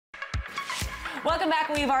Welcome back.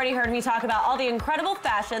 We've already heard me talk about all the incredible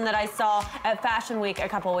fashion that I saw at Fashion Week a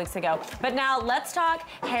couple weeks ago. But now let's talk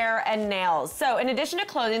hair and nails. So in addition to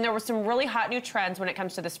clothing, there were some really hot new trends when it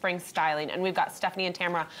comes to the spring styling. And we've got Stephanie and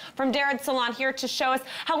Tamara from Darren Salon here to show us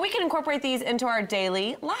how we can incorporate these into our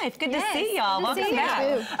daily life. Good to see y'all. Welcome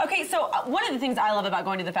back. Okay, so one of the things I love about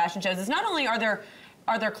going to the fashion shows is not only are there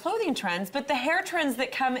clothing trends, but the hair trends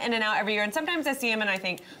that come in and out every year. And sometimes I see them and I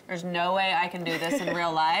think, there's no way I can do this in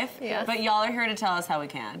real life. Yes. But y'all are here to tell us how we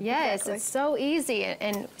can. Yes, exactly. It's so easy.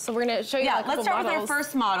 And so we're going to show you a couple let's start models. with our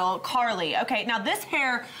first model, Carly. Okay, now this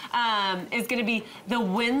hair is going to be the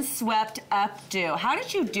windswept updo. How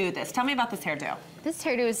did you do this? Tell me about this hairdo. This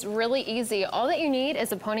hairdo is really easy. All that you need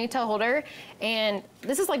is a ponytail holder, and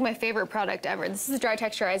this is like my favorite product ever. This is Dry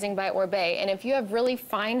Texturizing by Oribe, and if you have really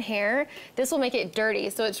fine hair, this will make it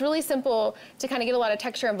dirty. So it's really simple to kind of get a lot of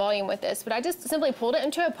texture and volume with this, but I just simply pulled it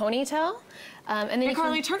into a ponytail. And then hey,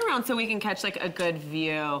 Carly, turn around so we can catch like a good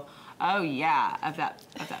view. Oh yeah, of that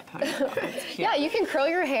ponytail. Yeah, you can curl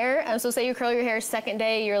your hair. So say you curl your hair second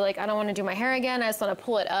day, you're like, I don't want to do my hair again, I just want to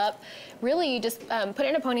pull it up. Really, you just put it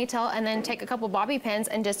in a ponytail and then take a couple bobby pins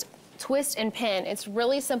and just twist and pin. It's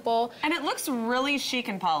really simple. And it looks really chic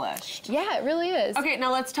and polished. Yeah, it really is. Okay,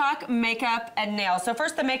 now let's talk makeup and nails. So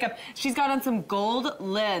first the makeup, she's got on some gold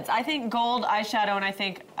lids. I think gold eyeshadow, and I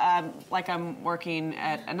think like I'm working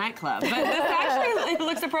at a nightclub. But this actually it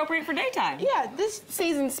looks appropriate for daytime. Yeah, this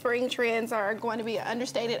season's spring trends are going to be an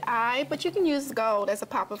understated eye, but you can use gold as a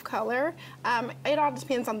pop of color. It all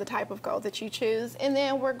depends on the type of gold that you choose. And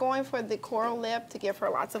then we're going for the coral lip to give her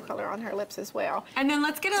lots of color on her lips as well. And then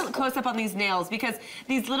let's get a close up on these nails, because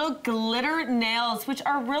these little glitter nails, which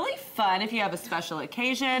are really fun if you have a special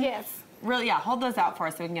occasion. Yes. Really, yeah, hold those out for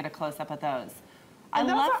us so we can get a close up of those. And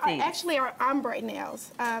I love these. Actually are ombre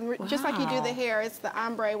nails. Just like you do the hair, it's the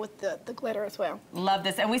ombre with the glitter as well. Love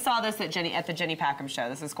this. And we saw this at the Jenny Packham show.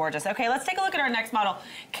 This is gorgeous. Okay, let's take a look at our next model.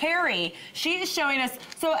 Carrie, she's showing us,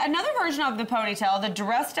 so another version of the ponytail, the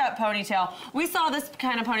dressed up ponytail. We saw this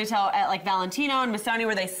kind of ponytail at like Valentino and Missoni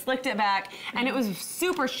where they slicked it back, and it was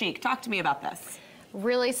super chic. Talk to me about this.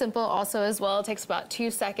 Really simple also as well. It takes about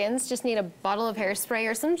 2 seconds. Just need a bottle of hairspray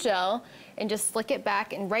or some gel and just slick it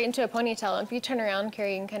back and right into a ponytail. And if you turn around,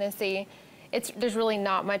 Carrie, you can kind of see there's really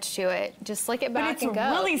not much to it. Just slick it back and go. But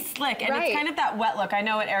it's really slick, and it's kind of that wet look. I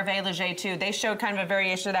know at Hervé Leger too, they showed kind of a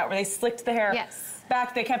variation of that where they slicked the hair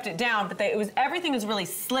back, they kept it down, but everything was really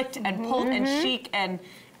slicked and pulled and chic, and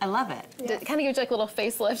I love it. It kind of gives you like a little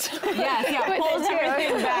facelift. Yes, yeah, pulls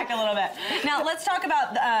everything back a little bit. Now, let's talk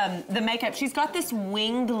about the makeup. She's got this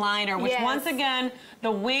winged liner, which once again, the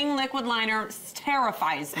wing liquid liner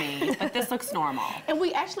terrifies me, but this looks normal. And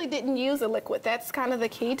we actually didn't use a liquid. That's kind of the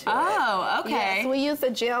key to it. Oh, okay. Yes, we used a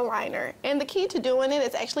gel liner. And the key to doing it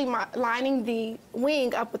is actually lining the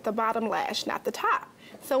wing up with the bottom lash, not the top.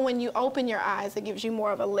 So when you open your eyes, it gives you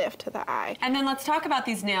more of a lift to the eye. And then let's talk about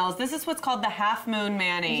these nails. This is what's called the Half Moon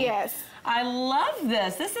Mani. Yes. I love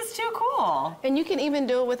this. This is too cool. And you can even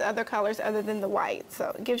do it with other colors other than the white.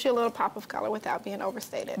 So it gives you a little pop of color without being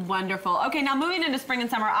overstated. Wonderful. Okay, now moving into spring and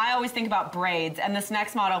summer, I always think about braids. And this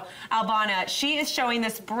next model, Albana, she is showing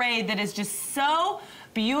this braid that is just so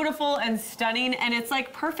beautiful and stunning, and it's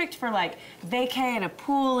like perfect for like vacay and a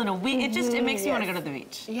pool and a week. It makes you want to go to the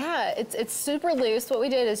beach. Yeah, it's super loose. What we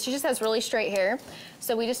did is she just has really straight hair.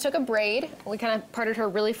 So we just took a braid, we kind of parted her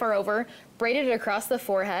really far over, braided it across the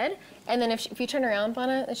forehead, and then if you turn around,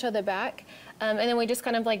 Bonna, and show the back, and then we just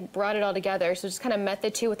kind of like brought it all together. So just kind of met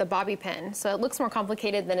the two with a bobby pin. So it looks more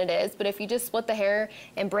complicated than it is, but if you just split the hair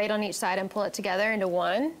and braid on each side and pull it together into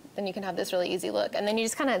one, then you can have this really easy look. And then you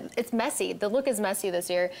just kind of, it's messy. The look is messy this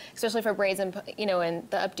year, especially for braids and, you know, and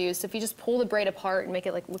the updos. So if you just pull the braid apart and make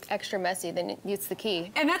it like look extra messy, then it's the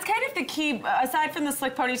key. And that's kind of the key, aside from the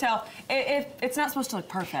slick ponytail, it's not supposed to look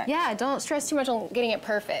perfect. Yeah, don't stress too much on getting it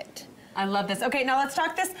perfect. I love this. Okay, now let's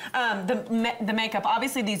talk this, the makeup.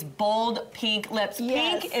 Obviously, these bold pink lips.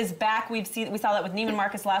 Yes. Pink is back. We saw that with Neiman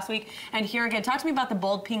Marcus last week. And here again, talk to me about the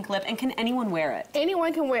bold pink lip, and can anyone wear it?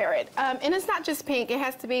 Anyone can wear it. And it's not just pink. It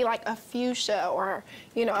has to be like a fuchsia or,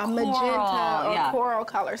 you know, a magenta or coral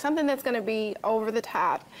color, something that's going to be over the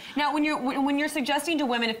top. Now, when you're suggesting to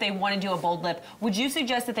women if they want to do a bold lip, would you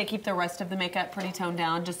suggest that they keep the rest of the makeup pretty toned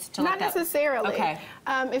down, just to Not necessarily. Okay.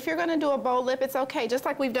 If you're going to do a bold lip, it's okay. Just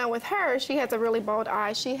like we've done with her, she has a really bold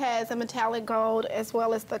eye. She has a metallic gold as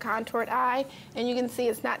well as the contoured eye, and you can see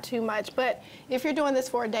it's not too much. But if you're doing this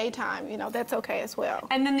for a daytime, you know, that's okay as well.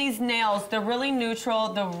 And then these nails, they're really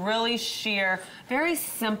neutral, they're really sheer, very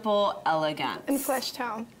simple, elegant. And flesh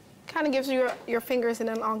tone. Kind of gives you your fingers an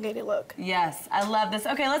elongated look. Yes, I love this.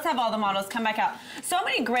 Okay, let's have all the models come back out. So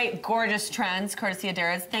many great, gorgeous trends, courtesy of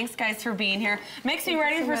Darrah's. Thanks, guys, for being here. Makes me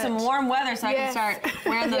ready for some warm weather so I can start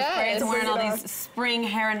wearing those braids and wearing all these spring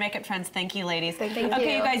hair and makake trends. Thank you, ladies. Thank you.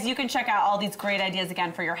 Okay, you guys, you can check out all these great ideas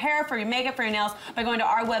again for your hair, for your makeup, for your nails by going to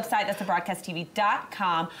our website. That's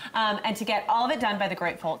thebroadcasttv.com. And to get all of it done by the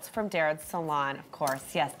great folks from Darrah's Salon, of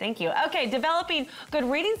course. Yes, thank you. Okay, developing good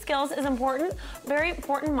reading skills is important. Very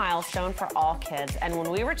important milestone for all kids. And when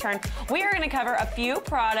we return, we are going to cover a few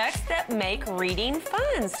products that make reading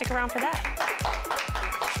fun. Stick around for that.